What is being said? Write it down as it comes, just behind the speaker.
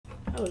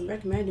would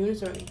recommend doing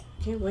this already.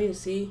 Can't wait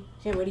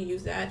to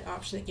use that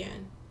option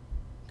again.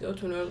 Go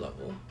to another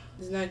level.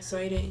 Isn't that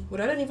exciting?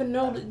 But I didn't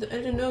know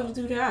to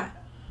do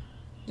that.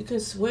 You can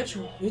switch.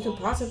 You can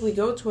possibly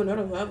go to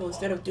another level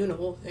instead of doing the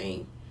whole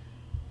thing.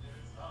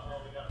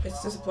 It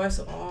just applies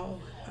to all.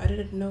 I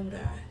didn't know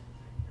that.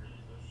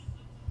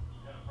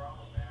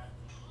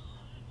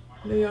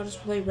 Maybe I'll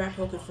just play rat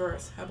poker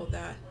first. How about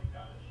that?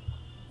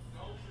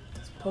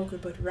 It's poker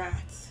but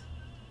rats.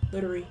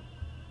 Literally.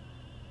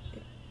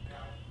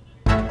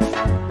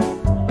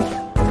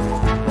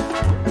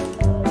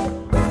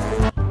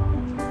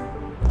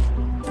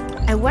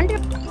 I wonder...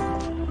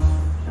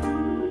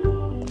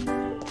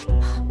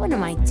 What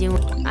am I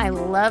doing? I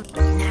love...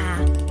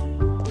 Nah.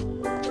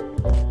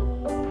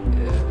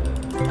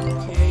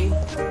 Okay.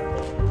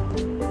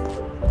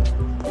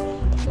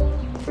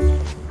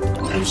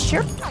 Are you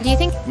sure? Do you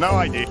think... No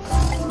idea.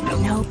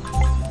 No.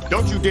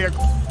 Don't you dare... I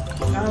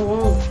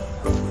won't.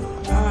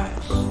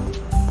 Gosh.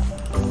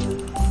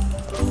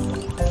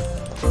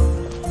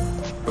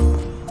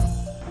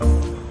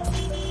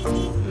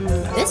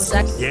 This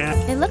sucks. Yeah.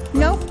 Hey, look.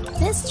 Nope.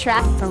 This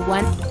trap for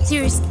one.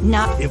 Serious.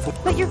 Not.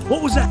 But you're...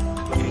 What was that?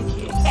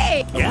 Pancakes.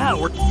 Hey! Yeah,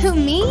 we're... Who,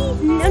 me?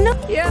 No.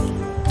 Yeah.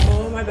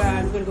 Oh my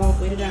bad. I'm gonna go all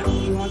the way down.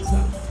 You want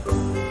some?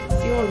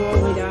 If you want to go all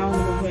the way down,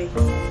 then okay.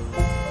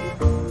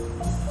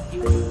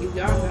 You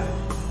got that.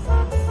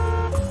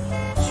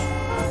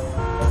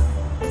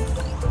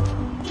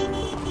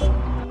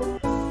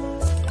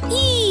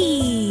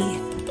 Eee!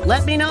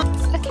 Let me know.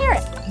 A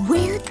carrot.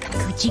 Where?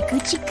 Coochie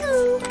coochie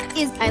coo.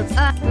 Is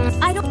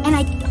I don't and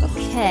I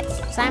okay.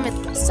 Simon.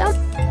 So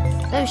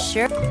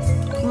sure.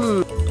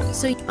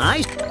 So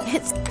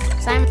it's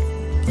Simon.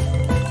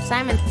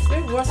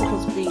 It was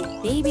supposed to be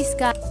Baby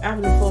Scott.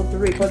 Avenue Flow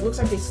 3, but it looks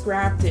like they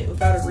scrapped it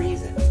without a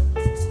reason.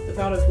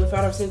 Without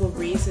a single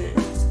reason.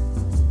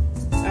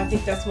 I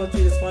think that's what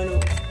be the final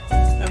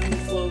Avenue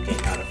Flow game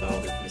out of all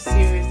the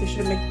series. They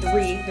should have made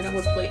 3, then I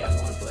would play that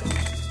one, but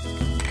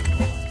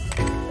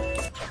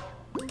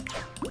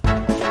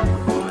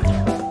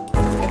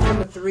if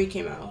number 3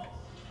 came out.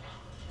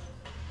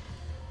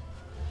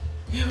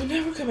 It would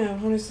never come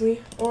out,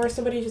 honestly. Or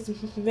somebody just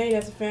made it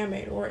as a fan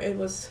made, or it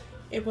was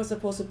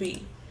supposed to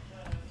be.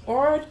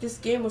 Or this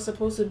game was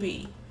supposed to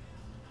be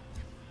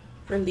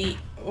released,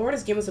 or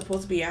this game was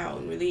supposed to be out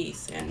and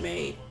released and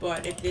made,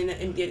 but it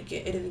didn't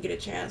get a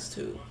chance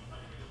to.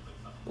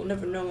 We'll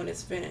never know when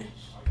it's finished.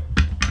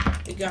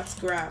 It got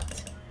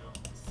scrapped.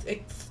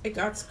 It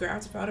got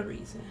scrapped without a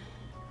reason.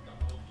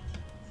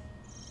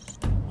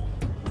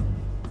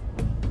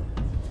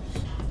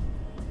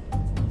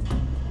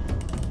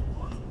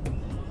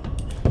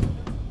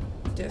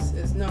 This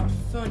is not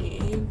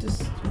funny. You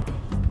just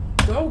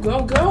go.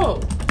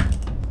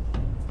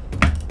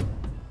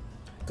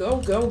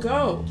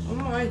 Go. Oh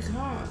my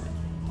god.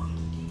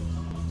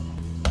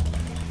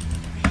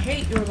 I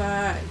hate your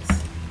lags.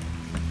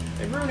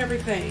 They ruin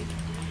everything.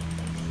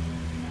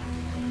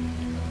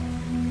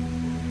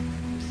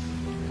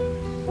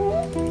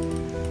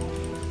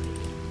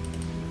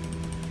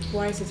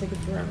 Why is it taking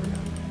forever now?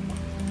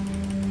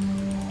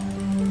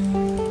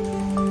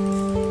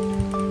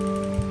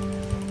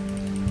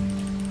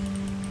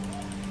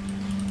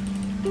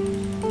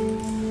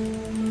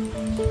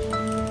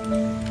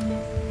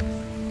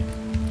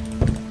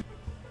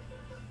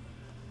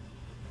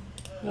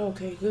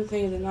 Okay, good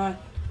thing it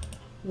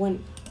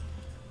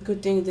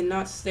did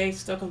not stay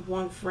stuck on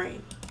one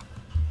frame.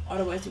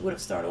 Otherwise, it would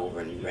have started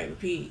over and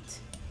repeat,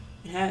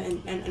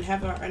 and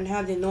have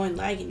the annoying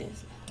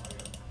lagginess.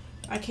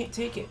 I can't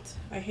take it.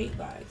 I hate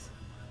lags.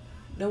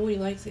 Nobody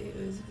likes it.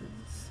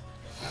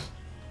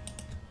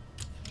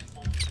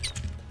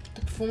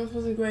 The performance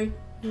wasn't great.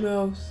 Who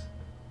knows?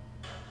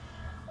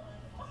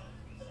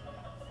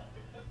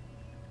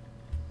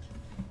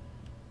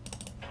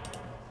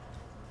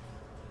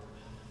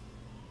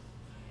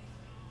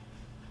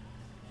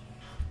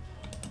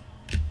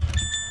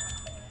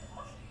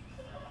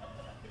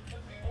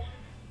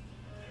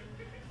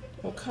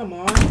 Oh, come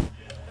on.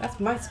 That's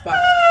my spot.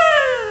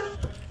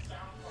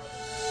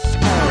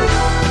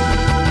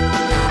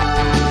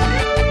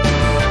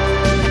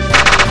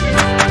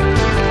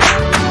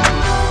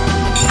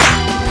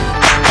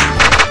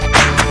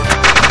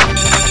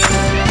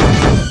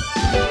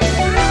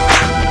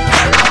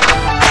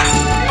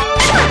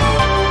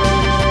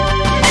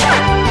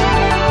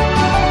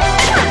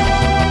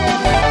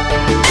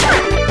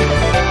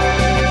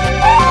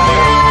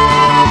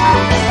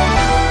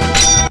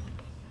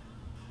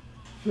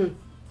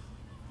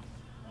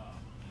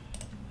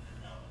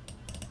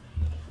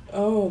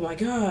 Oh my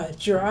god,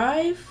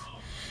 drive?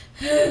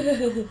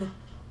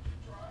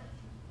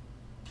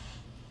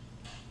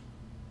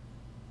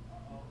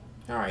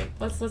 Alright,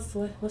 let's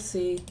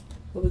see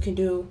what we can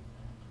do.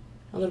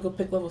 I'm gonna go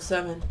pick level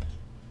 7.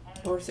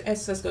 Or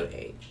let's go to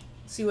 8.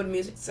 See what the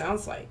music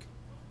sounds like.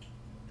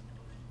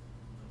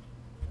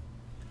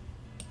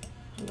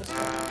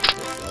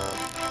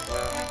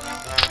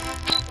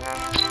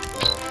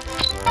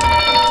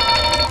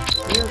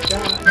 Dear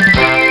God.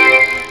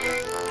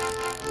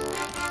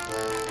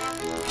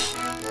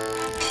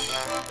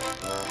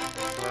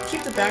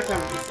 Keep the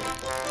background music.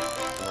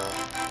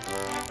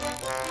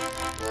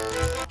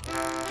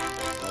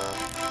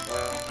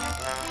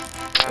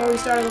 Oh, we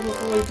started level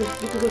 4. You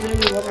could go to any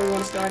level you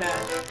want to start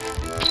at.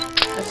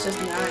 That's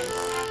just nice.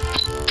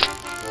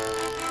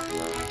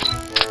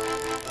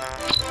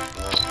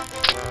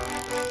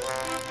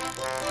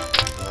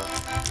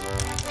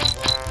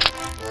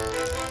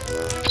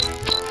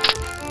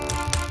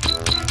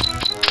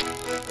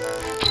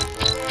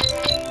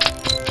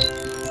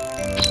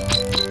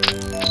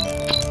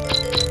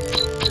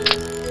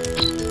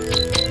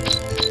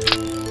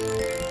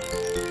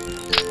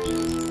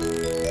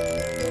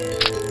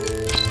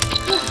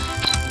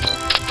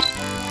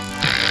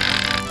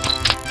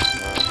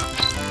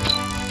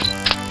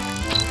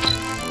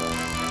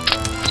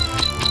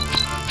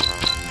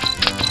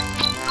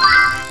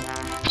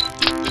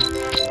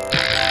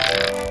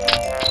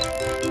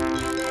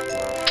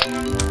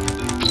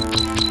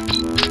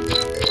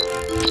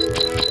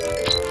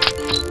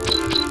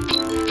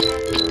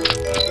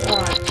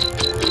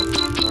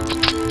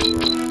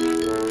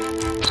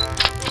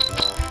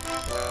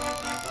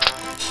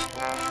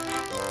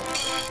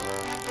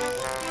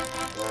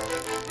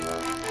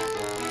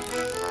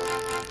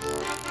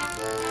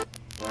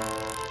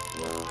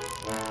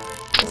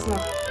 It's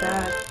not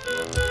bad.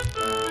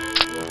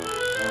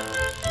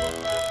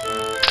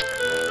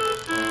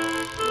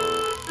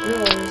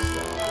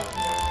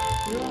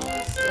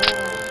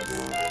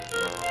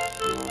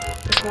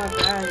 It's not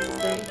bad, it's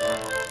great.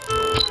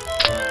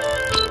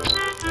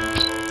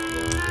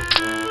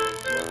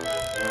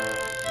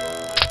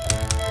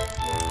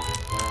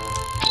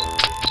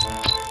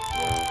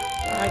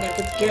 I got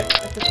to get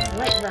at the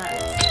right.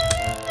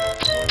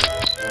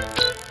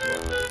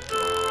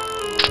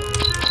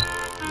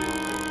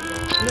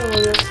 No,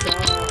 your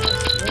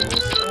stars.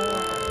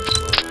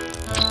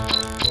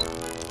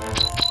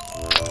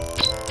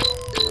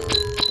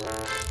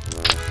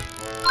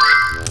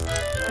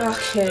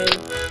 Okay.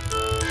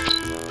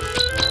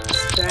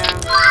 It's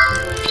down.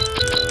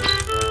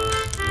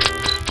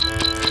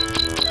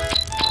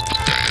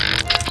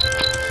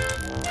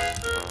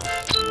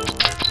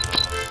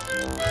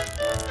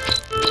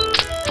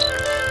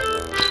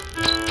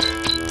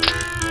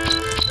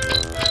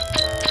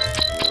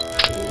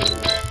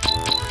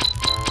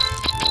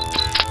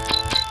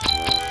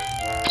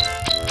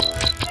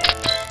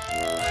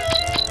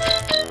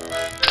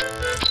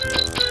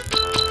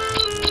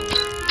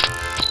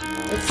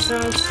 It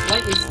sounds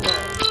slightly slow.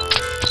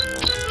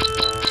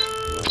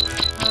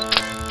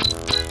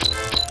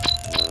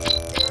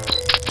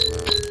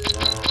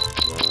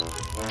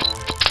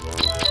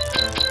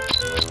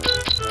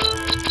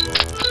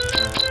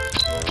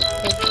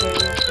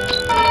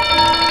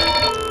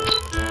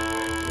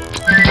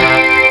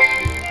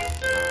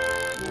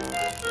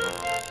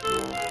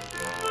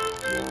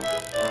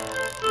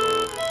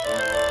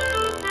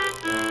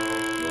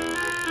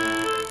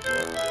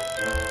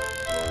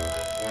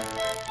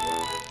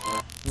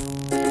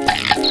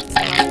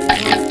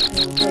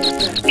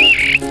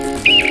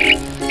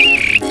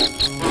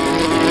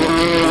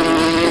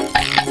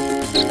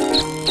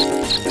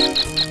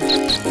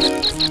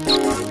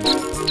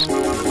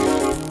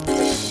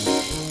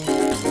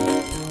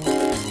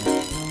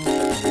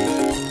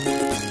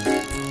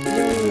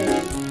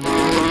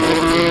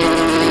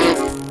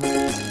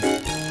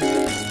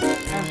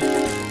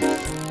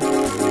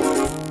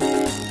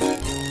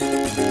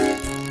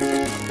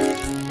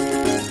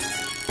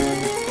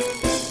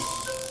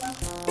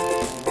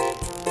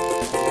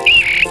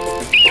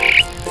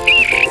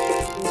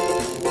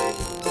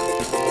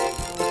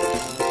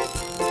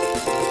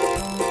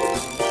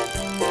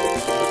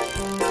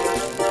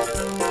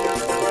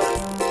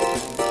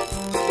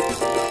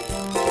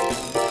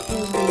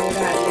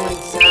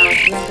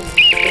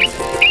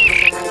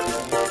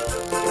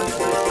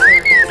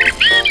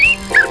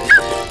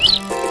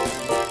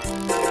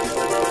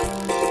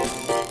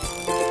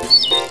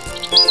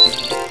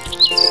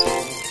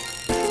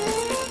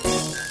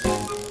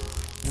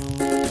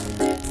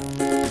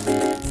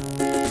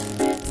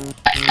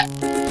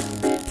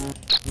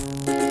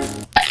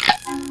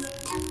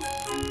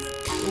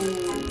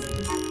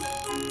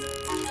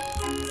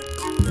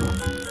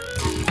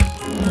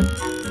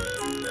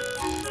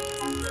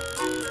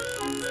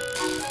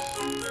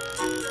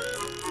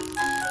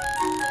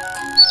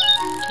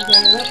 Did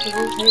I let the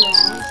rotator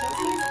on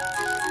something?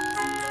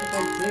 If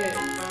I did.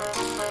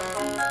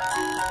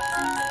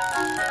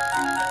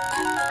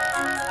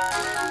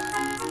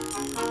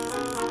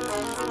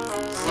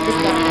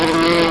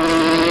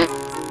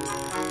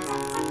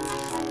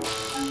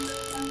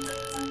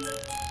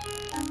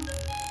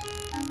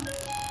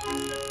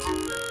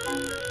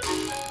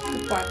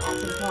 Goodbye,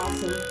 Possum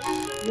Possum.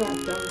 You're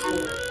done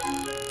for.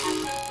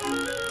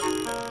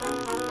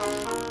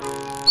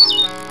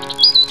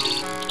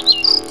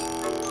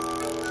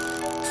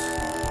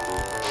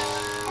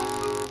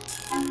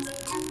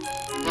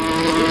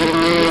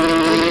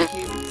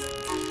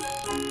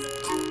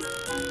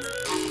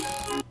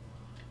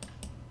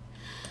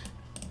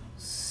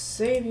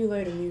 Save you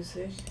later,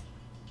 music.